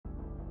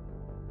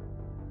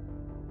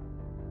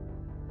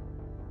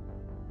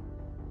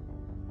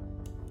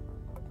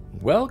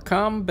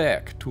Welcome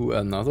back to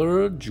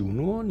another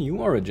Juno New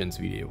Origins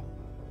video.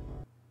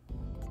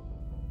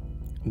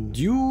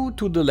 Due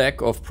to the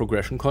lack of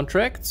progression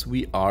contracts,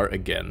 we are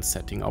again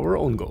setting our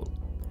own goal.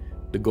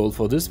 The goal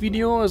for this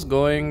video is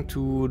going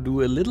to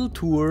do a little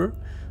tour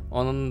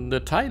on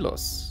the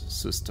Tydos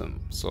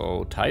system.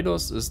 So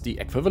Tydos is the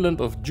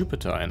equivalent of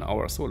Jupiter in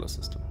our solar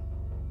system.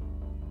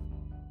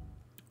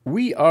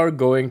 We are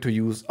going to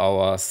use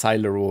our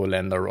Silero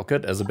lander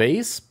rocket as a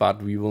base,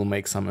 but we will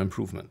make some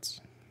improvements.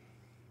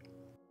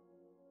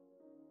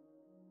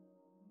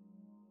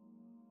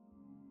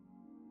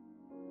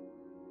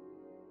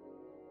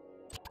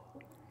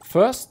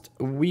 First,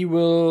 we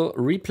will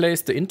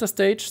replace the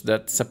interstage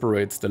that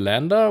separates the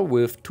lander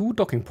with 2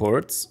 docking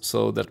ports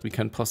so that we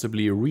can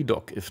possibly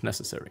redock if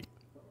necessary.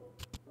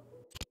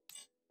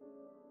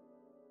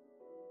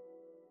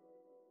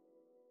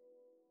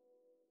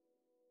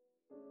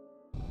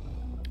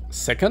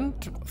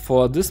 Second,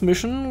 for this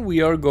mission we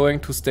are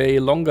going to stay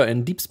longer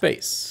in deep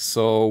space,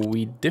 so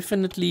we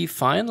definitely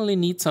finally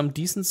need some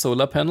decent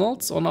solar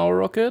panels on our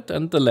rocket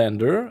and the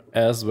lander,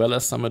 as well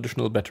as some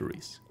additional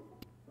batteries.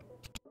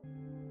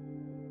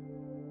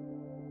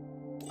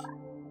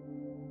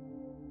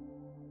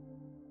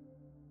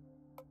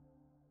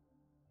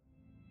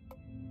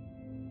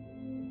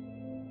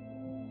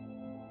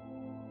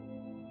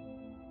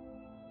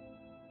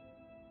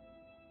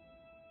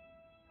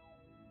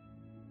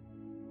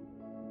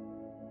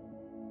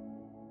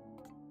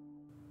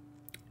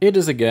 It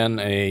is again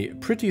a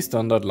pretty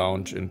standard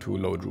launch into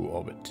low Drew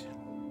orbit.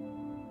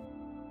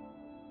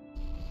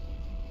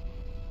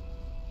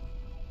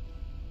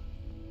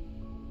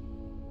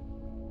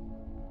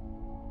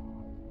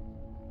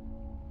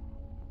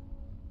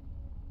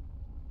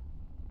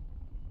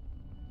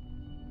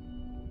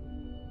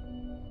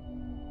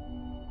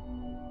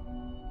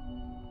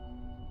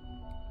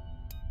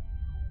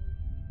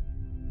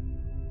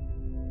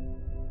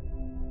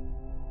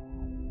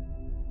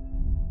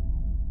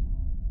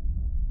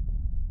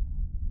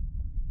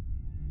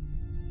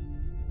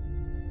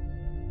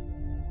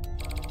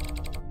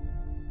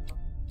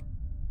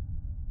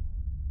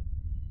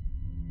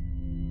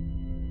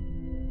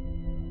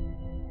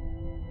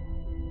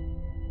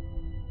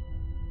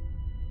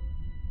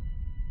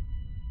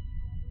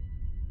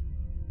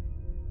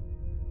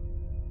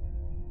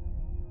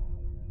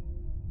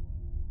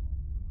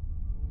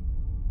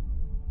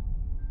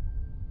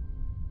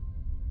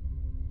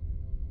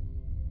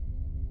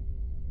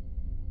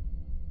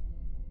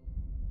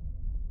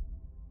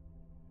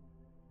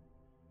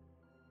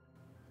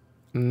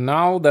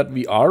 Now that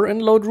we are in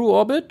low Drew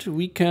orbit,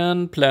 we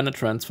can plan a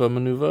transfer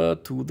maneuver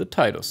to the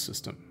Tydos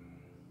system.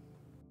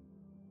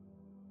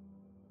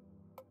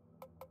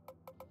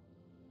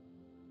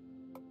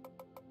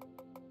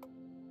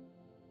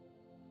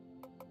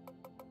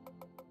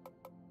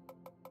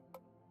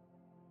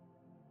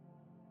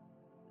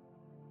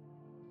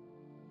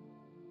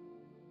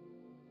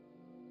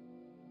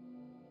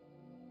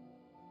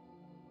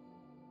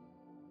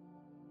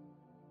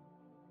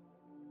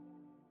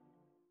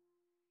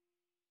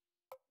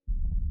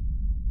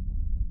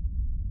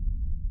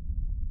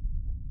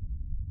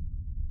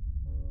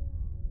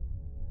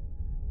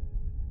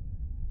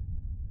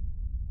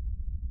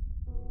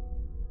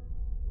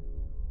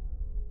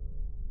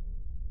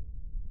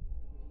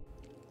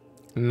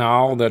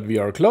 Now that we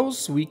are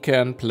close, we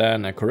can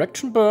plan a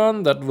correction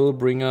burn that will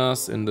bring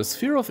us in the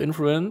sphere of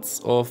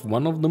influence of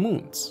one of the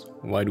moons.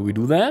 Why do we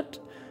do that?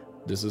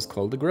 This is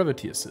called the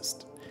gravity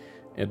assist.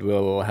 It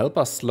will help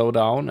us slow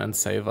down and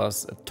save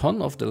us a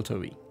ton of delta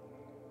V.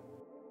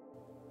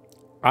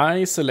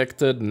 I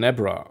selected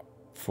Nebra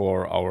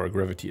for our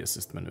gravity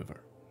assist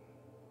maneuver.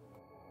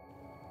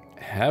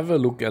 Have a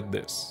look at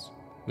this.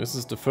 This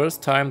is the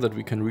first time that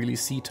we can really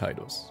see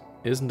Tydos.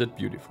 Isn't it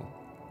beautiful?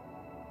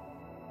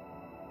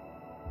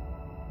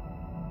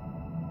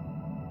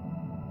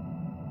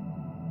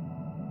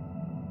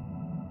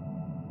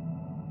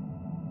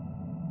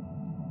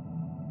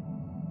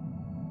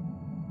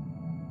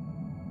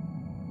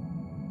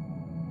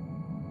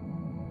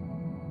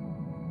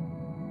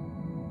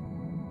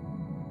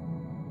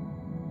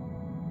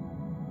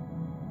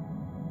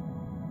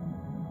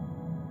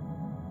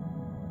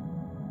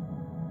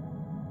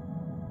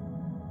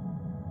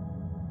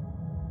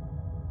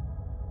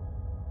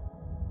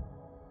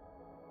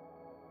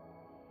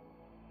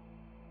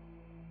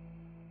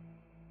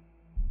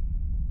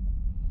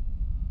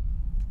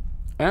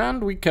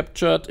 And we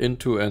captured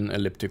into an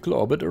elliptical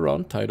orbit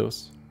around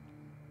Tydos.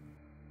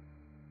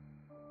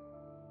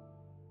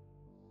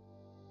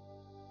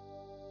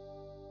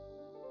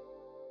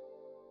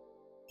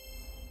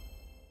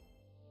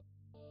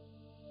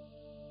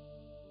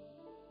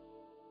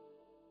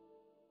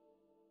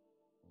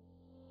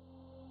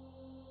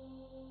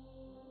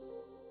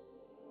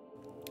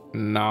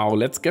 Now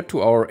let's get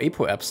to our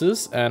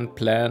apoapsis and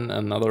plan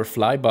another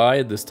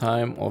flyby, this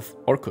time of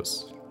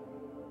Orcus.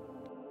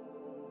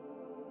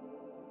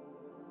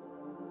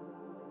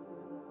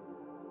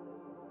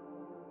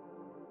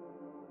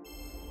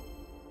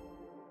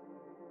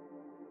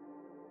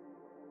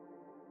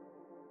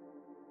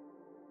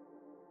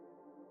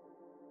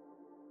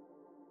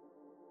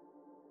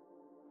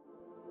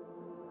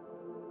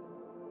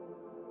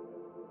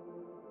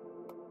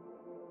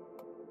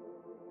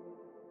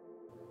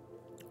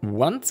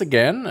 Once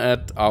again,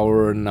 at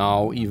our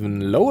now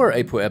even lower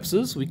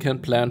apoapsis, we can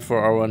plan for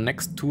our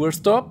next tour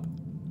stop,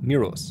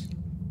 Miros.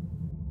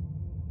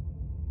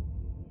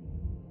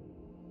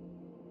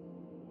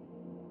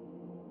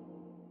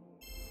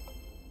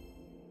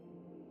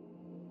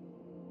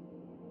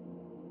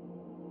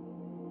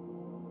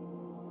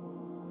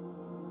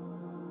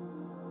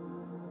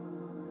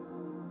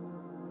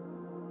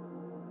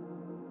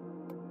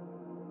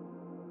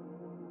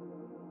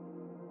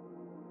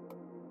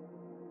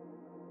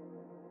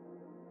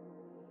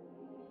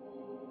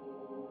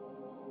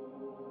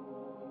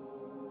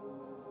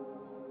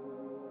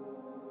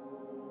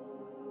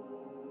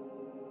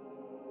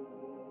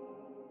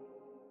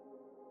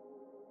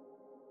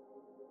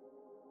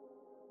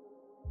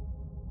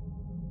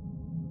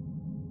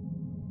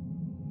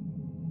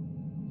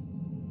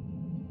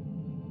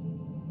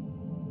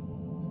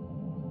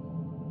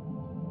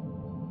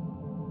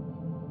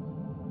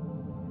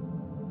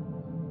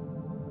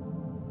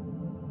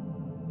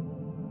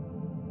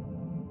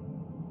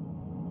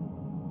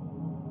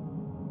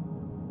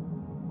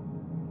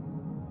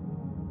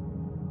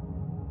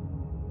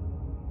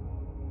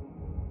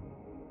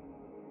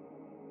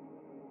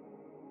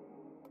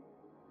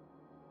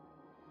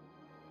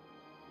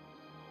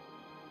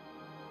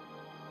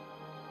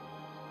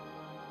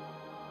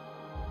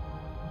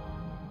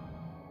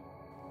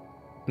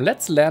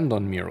 Let's land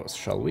on Miros,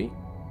 shall we?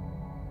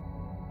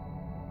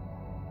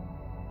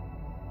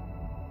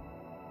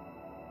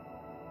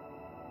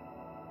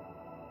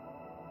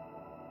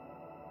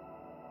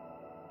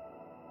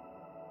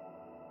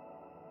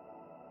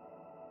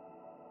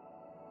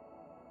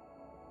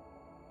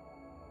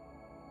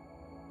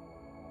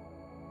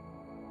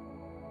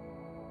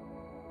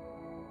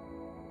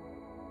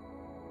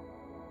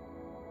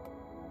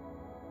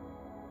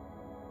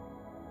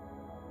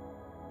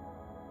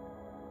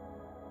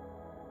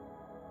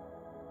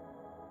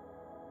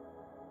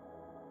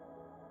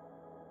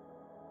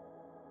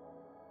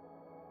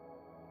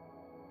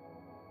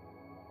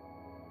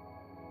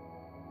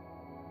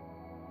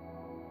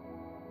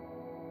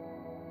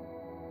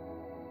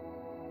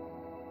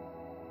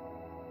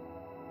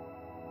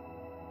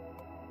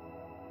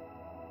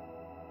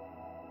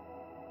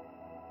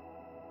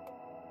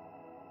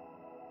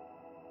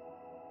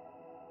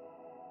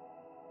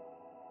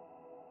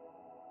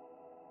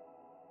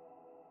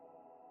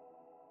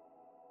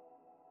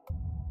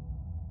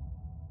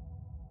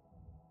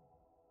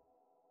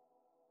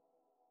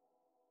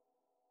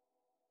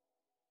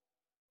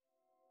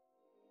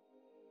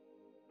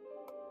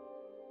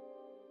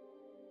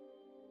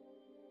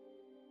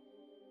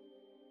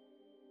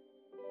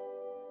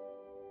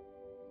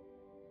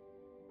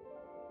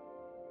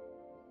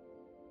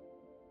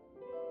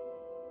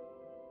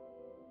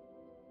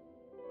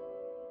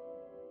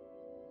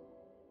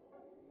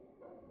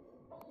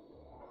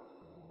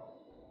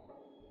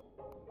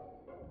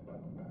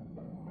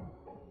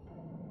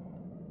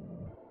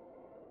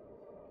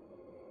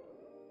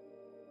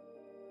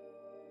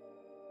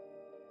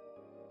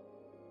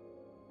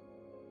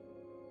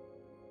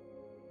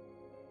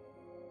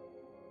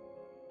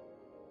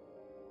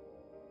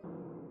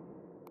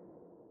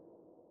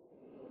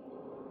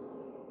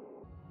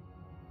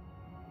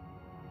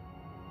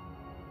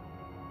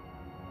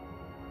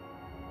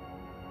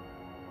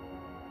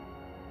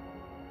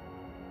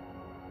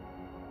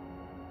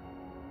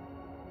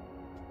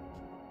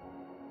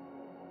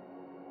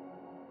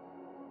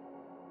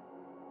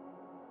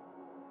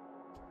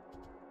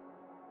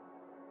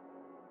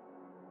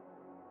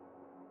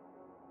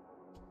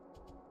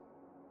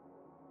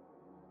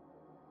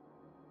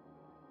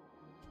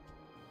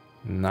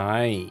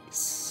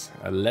 Nice.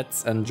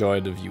 Let's enjoy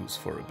the views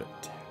for a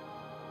bit.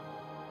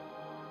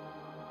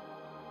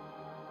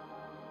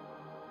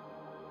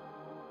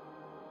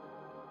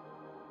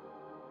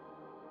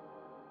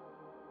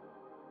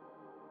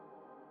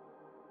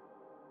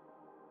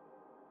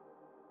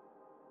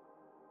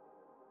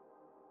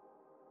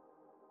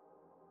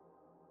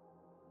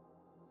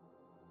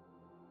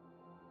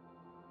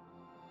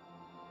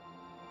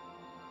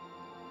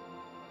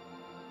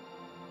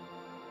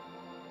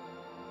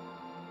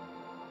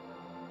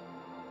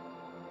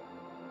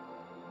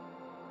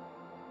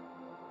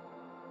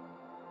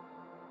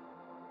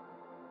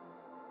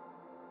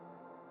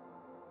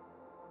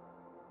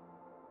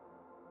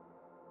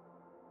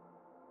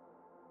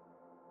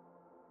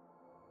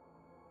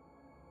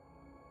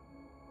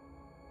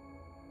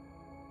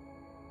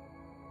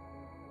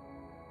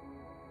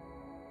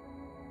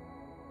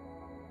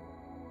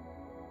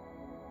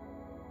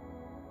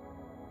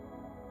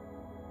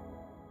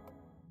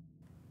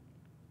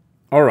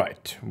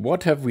 Alright,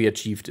 what have we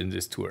achieved in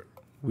this tour?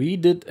 We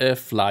did a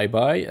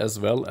flyby as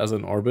well as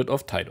an orbit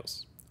of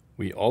Tydos.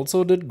 We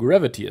also did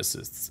gravity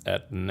assists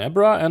at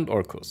Nebra and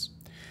Orcus.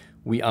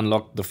 We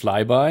unlocked the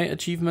flyby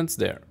achievements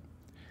there.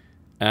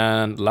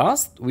 And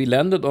last, we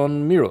landed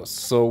on Miros,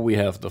 so we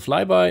have the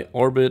flyby,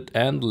 orbit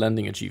and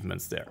landing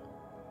achievements there.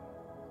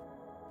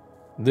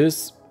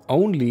 This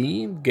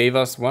only gave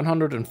us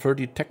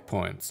 130 tech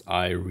points.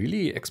 I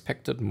really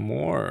expected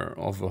more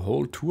of a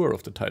whole tour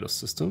of the Tydos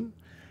system.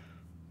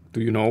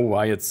 Do you know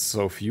why it's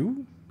so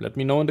few? Let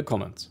me know in the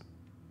comments.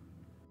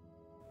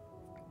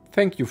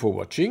 Thank you for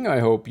watching. I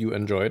hope you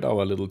enjoyed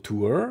our little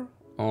tour.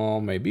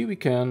 Or maybe we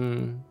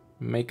can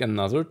make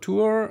another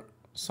tour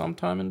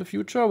sometime in the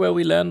future where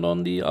we land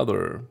on the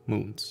other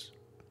moons.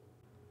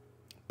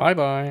 Bye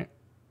bye.